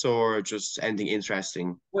this, or just anything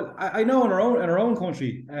interesting? Well, I know in our own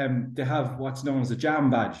country, they have what's known as a jam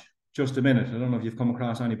badge. Just a minute. I don't know if you've come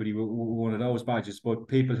across anybody with one of those badges, but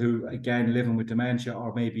people who, again, living with dementia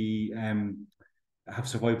or maybe have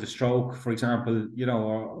survived a stroke, for example,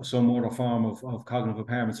 or some other form of cognitive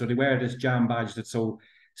impairment. So they wear this jam badge that so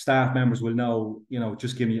staff members will know,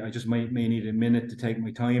 just give me, I just may need a minute to take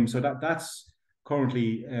my time. So that's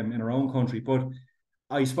currently in our own country. But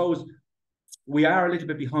I suppose we are a little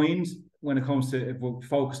bit behind when it comes to, if we're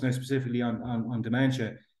focused now specifically on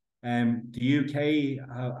dementia. The UK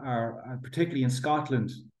are particularly in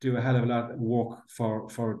Scotland, do a hell of a lot of work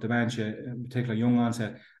for dementia, in particular young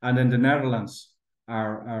onset, and then the Netherlands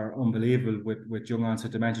are unbelievable with young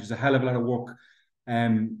onset dementia. There's a hell of a lot of work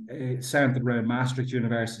centered around Maastricht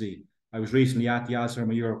University. I was recently at the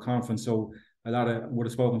Alzheimer Europe conference, so would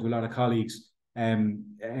have spoken to a lot of colleagues.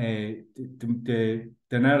 The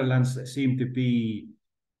Netherlands seem to be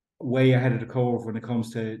way ahead of the curve when it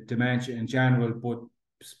comes to dementia in general, but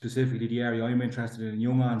specifically the area I'm interested in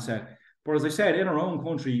young onset. But as I said, in our own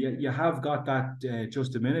country, you have got that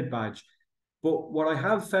just a minute badge. But what I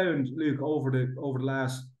have found, Luke, over the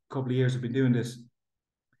last couple of years I've been doing this,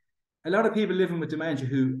 a lot of people living with dementia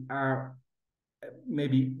who are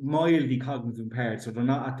maybe mildly cognitive impaired, so they're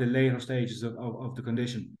not at the later stages of the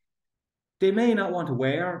condition, they may not want to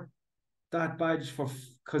wear that badge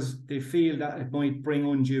because they feel that it might bring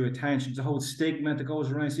undue attention. It's a whole stigma that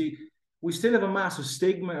goes around. See, we still have a massive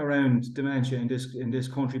stigma around dementia in this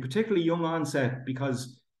country, particularly young onset,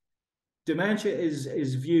 because dementia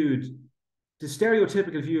is viewed, the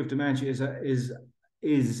stereotypical view of dementia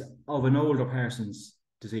is of an older person's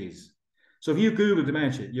disease. So if you Google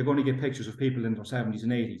dementia, you're going to get pictures of people in their 70s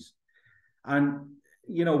and 80s. And,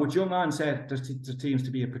 with young onset, there seems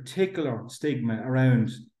to be a particular stigma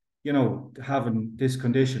around, having this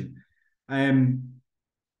condition.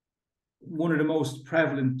 One of the most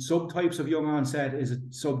prevalent subtypes of young onset is a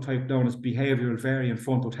subtype known as behavioural variant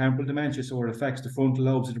frontotemporal dementia, so it affects the frontal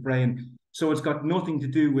lobes of the brain. So it's got nothing to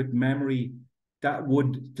do with memory that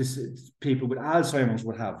people with Alzheimer's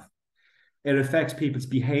would have. It affects people's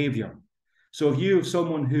behaviour. So if you have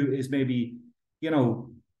someone who is maybe, their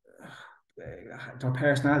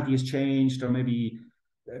personality has changed, or maybe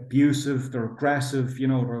abusive, they're aggressive,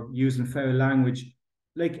 they're using foul language,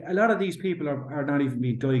 like a lot of these people are not even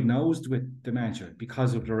being diagnosed with dementia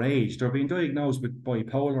because of their age. They're being diagnosed with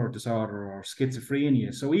bipolar disorder or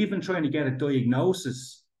schizophrenia. So even trying to get a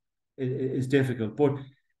diagnosis is difficult. But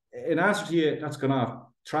in answer to you, that's gone off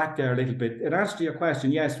track there a little bit. In answer to your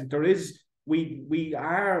question, yes, there is. We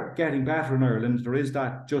are getting better in Ireland. There is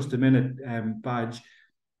that just a minute badge,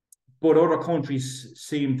 but other countries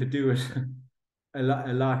seem to do it a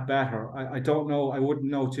lot better. I don't know. I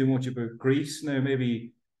wouldn't know too much about Greece now.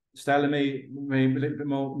 Maybe Stella may a little bit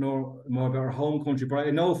more about our home country, but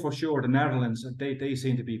I know for sure the Netherlands, they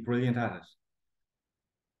seem to be brilliant at it.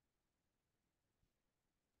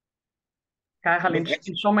 Cathal,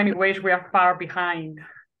 in so many ways we are far behind.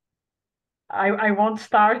 I won't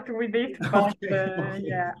start with it, but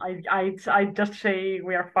yeah, I just say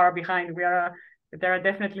we are far behind. There are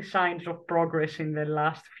definitely signs of progress in the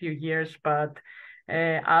last few years, but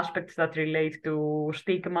aspects that relate to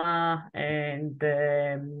stigma and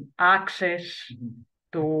access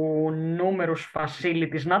to numerous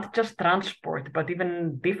facilities, not just transport, but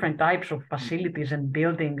even different types of facilities and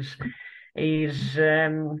buildings, we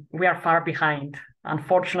are far behind.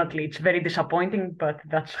 Unfortunately, it's very disappointing, but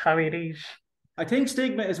that's how it is. I think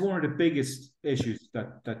stigma is one of the biggest issues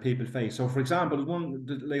that people face. So, for example,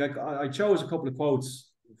 I chose a couple of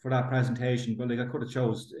quotes for that presentation, but I could have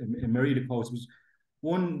chose a myriad of quotes. It was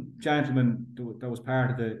one gentleman that was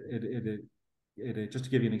part of it, just to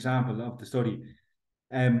give you an example of the study.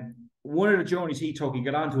 One of the journeys he took, he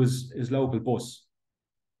got onto his local bus,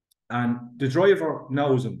 and the driver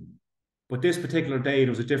knows him, but this particular day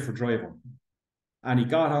there was a different driver, and he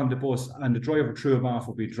got on the bus, and the driver threw him off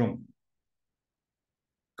for being drunk,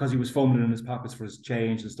 because he was fumbling in his pockets for his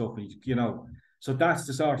change and stuff. And, so that's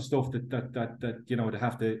the sort of stuff that they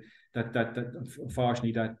have to, that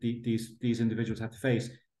unfortunately that these individuals have to face.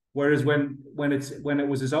 Whereas when it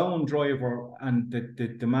was his own driver and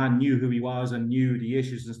the man knew who he was and knew the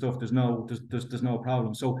issues and stuff, there's no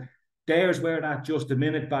problem. So there's where that just a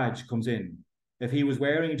minute badge comes in. If he was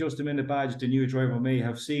wearing a just a minute badge, the new driver may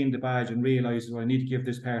have seen the badge and realised, well, I need to give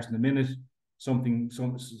this person a minute. There's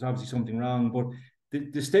obviously something wrong.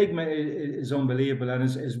 But the stigma is unbelievable. And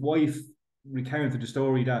his wife recounted the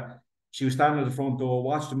story that she was standing at the front door,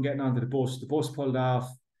 watched him getting onto the bus. The bus pulled off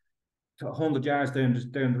 100 yards down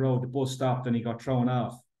the road. The bus stopped and he got thrown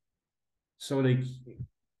off. So, like,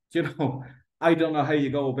 you know, I don't know how you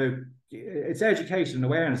go about. It's education and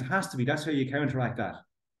awareness. It has to be. That's how you counteract that.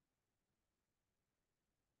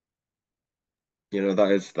 You know,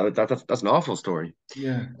 that's an awful story.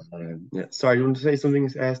 Yeah. Yeah. Sorry, you want to say something?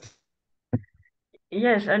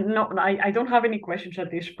 Yes, and no, I don't have any questions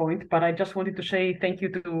at this point, but I just wanted to say thank you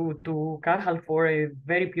to Cathal for a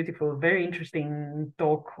very beautiful, very interesting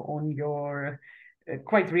talk on your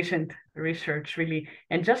quite recent research, really,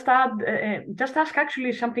 and just ask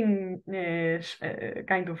actually something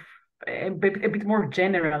kind of a bit more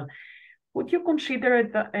general. Would you consider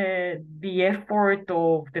the effort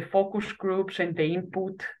of the focus groups and the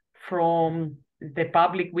input from the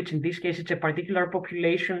public, which in this case it's a particular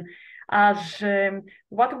population, as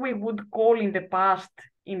what we would call in the past,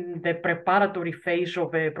 in the preparatory phase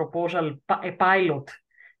of a proposal, a pilot,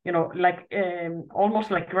 you know, like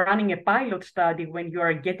almost like running a pilot study when you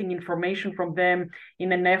are getting information from them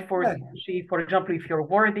in an effort to see, for example, if your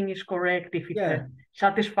wording is correct, if it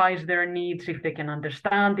satisfies their needs, if they can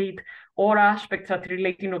understand it, or aspects that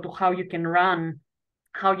relate, you know, to how you can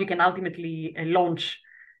ultimately launch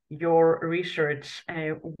your research.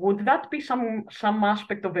 Would that be some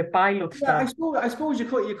aspect of a pilot study? Yeah, I suppose you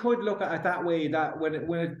could look at it that way. That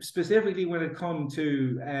when it comes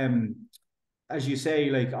to as you say,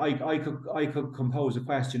 like I could compose a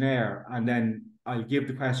questionnaire and then I'll give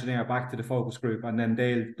the questionnaire back to the focus group, and then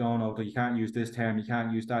they'll know that you can't use this term, you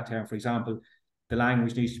can't use that term. For example, the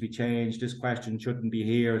language needs to be changed. This question shouldn't be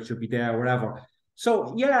here; it should be there, wherever.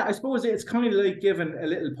 So yeah, I suppose it's kind of like giving a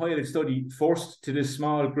little pilot study first to this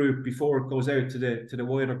small group before it goes out to the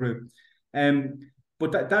wider group.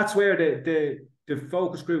 But that's where the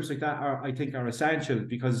focus groups like that I think are essential,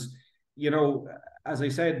 because, you know, as I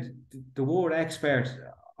said, the word expert,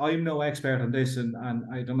 I'm no expert on this, and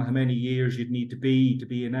I don't know how many years you'd need to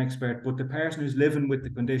be an expert, but the person who's living with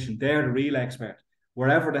the condition, they're the real expert,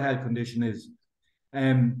 wherever the health condition is.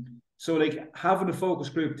 So like having a focus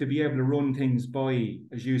group to be able to run things by,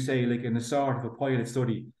 as you say, like in a sort of a pilot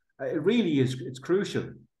study, it really is, it's crucial,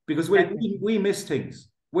 because we miss things.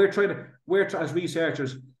 We're as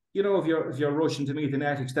researchers, you know, if you're rushing to meet an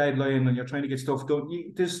ethics deadline and you're trying to get stuff done,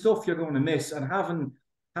 there's stuff you're going to miss, and having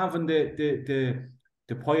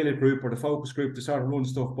the pilot group or the focus group to sort of run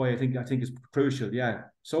stuff by, I think is crucial. Yeah.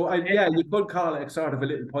 So you could call it sort of a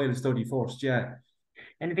little pilot study first. Yeah.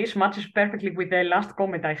 And this matches perfectly with the last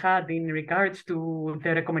comment I had in regards to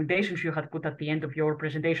the recommendations you had put at the end of your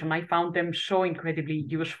presentation. I found them so incredibly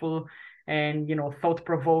useful and, you know,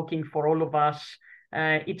 thought-provoking for all of us.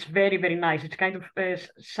 It's very, very nice. It's kind of a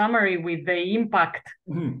summary with the impact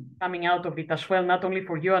coming out of it as well, not only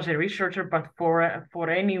for you as a researcher, but for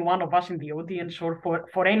any one of us in the audience, or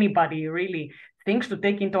for anybody, really. Things to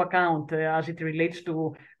take into account as it relates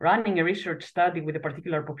to running a research study with a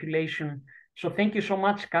particular population. So thank you so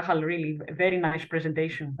much, Cathal. Really very nice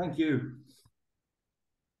presentation. Thank you.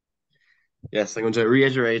 Yes, I'm going to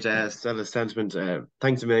reiterate Stella's sentiment.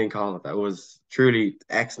 Thanks a million, Cathal. That was truly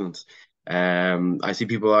excellent. I see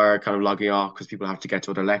people are kind of logging off because people have to get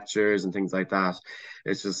to other lectures and things like that.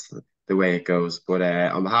 It's just the way it goes. But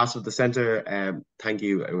on behalf of the centre, thank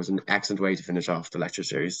you. It was an excellent way to finish off the lecture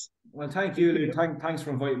series. Well, thank you, Lou. Thanks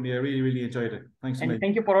for inviting me. I really, really enjoyed it. Thanks. And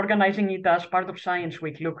thank you for organising it as part of Science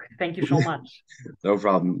Week. Look, thank you so much. No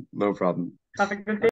problem. No problem. Have a good day.